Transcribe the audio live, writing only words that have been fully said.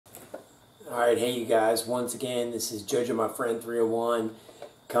Alright, hey you guys, once again, this is Jojo my friend 301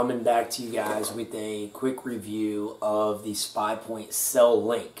 coming back to you guys with a quick review of the SPYPOINT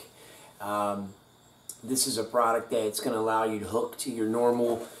CELL-LINK. This is a product that's going to allow you to hook to your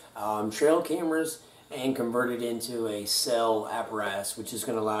normal trail cameras and convert it into a cell apparatus, which is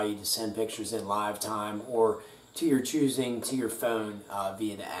going to allow you to send pictures in live time or to your choosing to your phone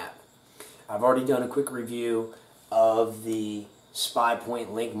via the app. I've already done a quick review of the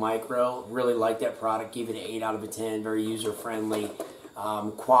SPYPOINT Link Micro. Really like that product. Give it an 8 out of 10. Very user friendly.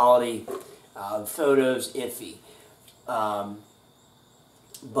 Quality. Photos iffy. But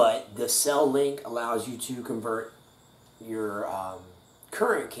the CELL-LINK allows you to convert your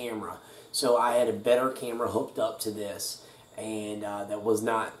current camera. So I had a better camera hooked up to this, and that was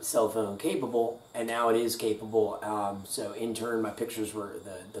not cell phone capable, and now it is capable. So in turn, my pictures were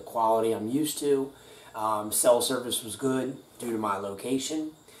the quality I'm used to. Cell service was good due to my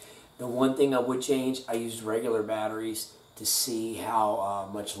location. The one thing I would change, I used regular batteries to see how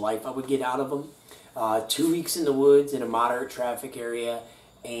much life I would get out of them. 2 weeks in the woods in a moderate traffic area,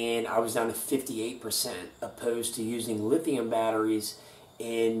 and I was down to 58% opposed to using lithium batteries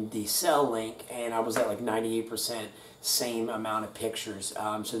in the CELL-LINK, and I was at like 98%, same amount of pictures.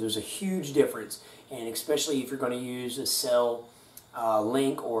 So there's a huge difference, and especially if you're going to use a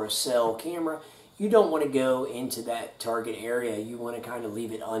CELL-LINK or a cell camera, you don't want to go into that target area. You want to kind of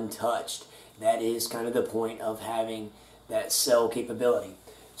leave it untouched. That is kind of the point of having that cell capability.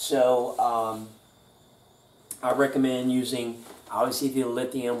 So I recommend using obviously the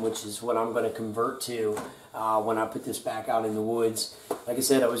lithium, which is what I'm going to convert to when I put this back out in the woods. Like I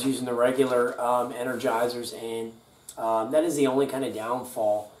said, I was using the regular energizers, and that is the only kind of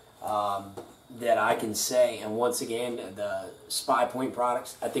downfall that I can say. And once again, the SPYPOINT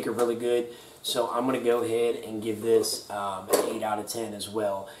products I think are really good. So I'm going to go ahead and give this an 8 out of 10 as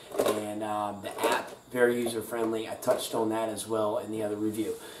well. And the app, very user friendly. I touched on that as well in the other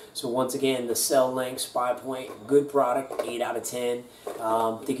review. So once again, the CELL-LINK SPYPOINT, good product, 8 out of 10.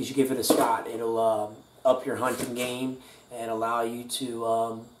 I think you should give it a shot. It'll up your hunting game and allow you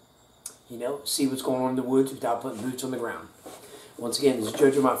to see what's going on in the woods without putting boots on the ground. Once again, this is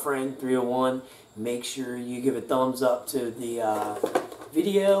Jojo my friend 301. Make sure you give a thumbs up to the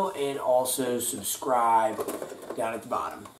video and also subscribe down at the bottom.